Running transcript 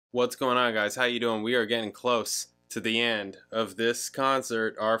What's going on, guys? How you doing? We are getting close to the end of this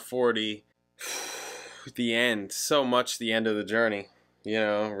concert, R40. The end. So much the end of the journey. You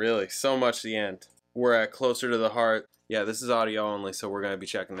know, really, so much the end. We're at Closer to the Heart. Yeah, this is audio only, so we're going to be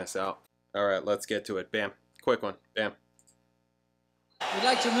checking this out. Alright, let's get to it. Bam. Quick one. Bam. We'd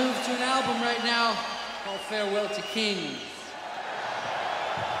like to move to an album right now called Farewell to Kings.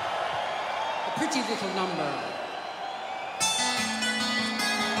 A pretty little number.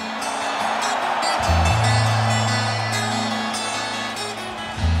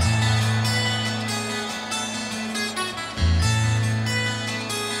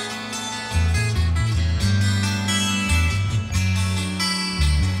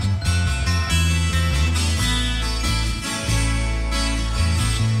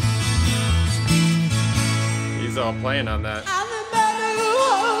 He's all playing on that. And the men who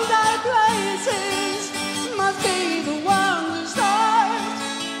hold our places must be the ones who start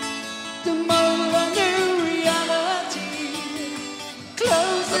to mold a new reality.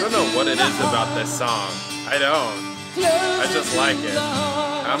 I don't know what it is about this song. I don't. I just like it.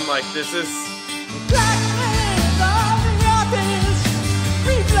 I'm like, this is... Blackness of the office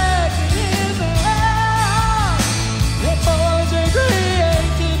reflected in the air. The forge of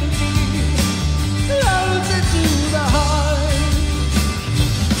creativity closer to the heart.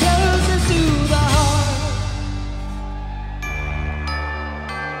 Closer to the heart.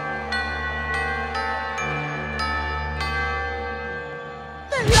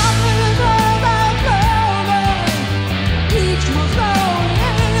 The lovers of our moment, each most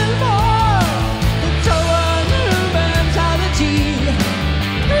lonely is more. It's so a new mentality,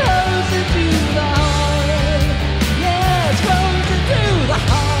 closer to the heart. Yes, closer to the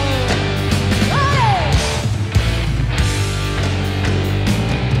heart. Hey!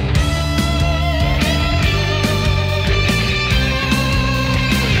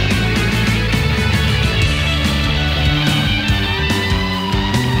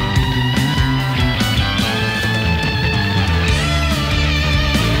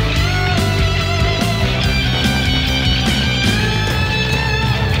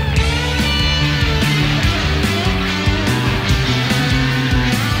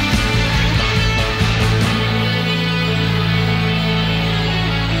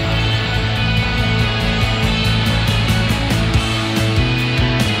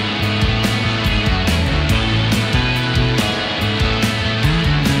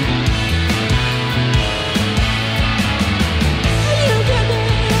 You can be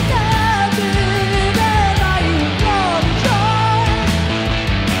captive and I you want to join.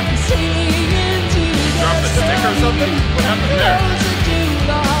 Singing into Drop the stick or something? What happened there? closer to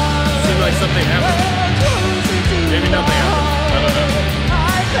the heart. Seemed like something happened. Closer to Maybe the nothing happened. I don't know.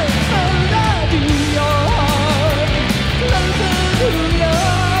 I say closer to your heart. Closer to your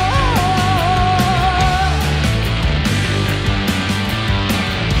heart.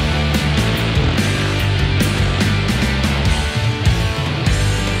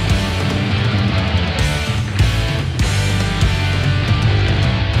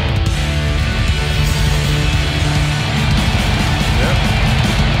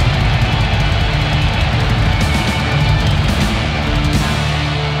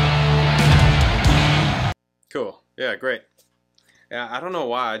 Cool. Yeah, great. Yeah, I don't know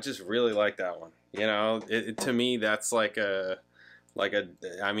why. I just really like that one. You know, to me, that's I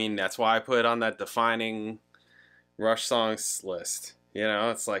mean, that's why I put it on that defining Rush songs list. You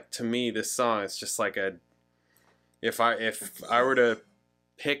know, it's like, to me, this song is just like a, if I were to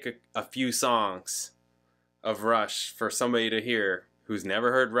pick a few songs of Rush for somebody to hear who's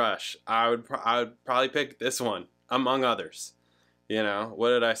never heard Rush, I would probably pick this one among others. You know,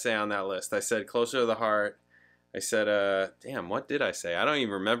 what did I say on that list? I said Closer to the Heart. I said, damn, what did I say? I don't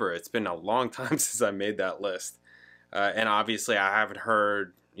even remember. It's been a long time since I made that list. And obviously I haven't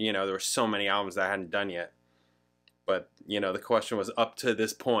heard, you know, there were so many albums that I hadn't done yet. But, you know, the question was up to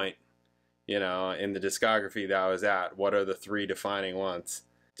this point, you know, in the discography that I was at, what are the three defining ones?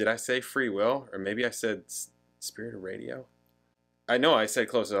 Did I say Free Will? Or maybe I said Spirit of Radio? I know I said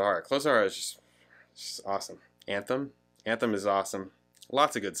Closer to the Heart. Closer to the Heart is just awesome. Anthem? Anthem is awesome.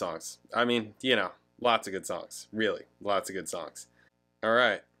 Lots of good songs. I mean, you know, lots of good songs. Really, lots of good songs. All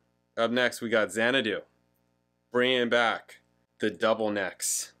right. Up next, we got Xanadu. Bringing back the double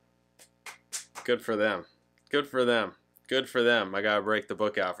necks. Good for them. Good for them. Good for them. I got to break the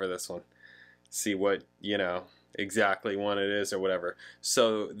book out for this one. See what, you know, exactly one it is or whatever.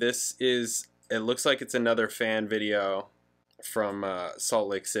 So this is, it looks like it's another fan video from Salt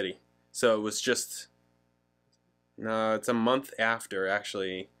Lake City. So it was just, no, it's a month after,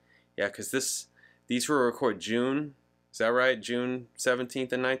 actually. Yeah, because these were recorded June Is that right? June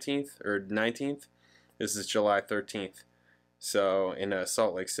 17th and 19th? Or 19th? This is July 13th. So, in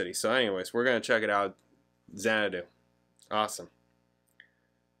Salt Lake City. So anyways, we're going to check it out. Xanadu. Awesome.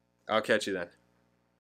 I'll catch you then.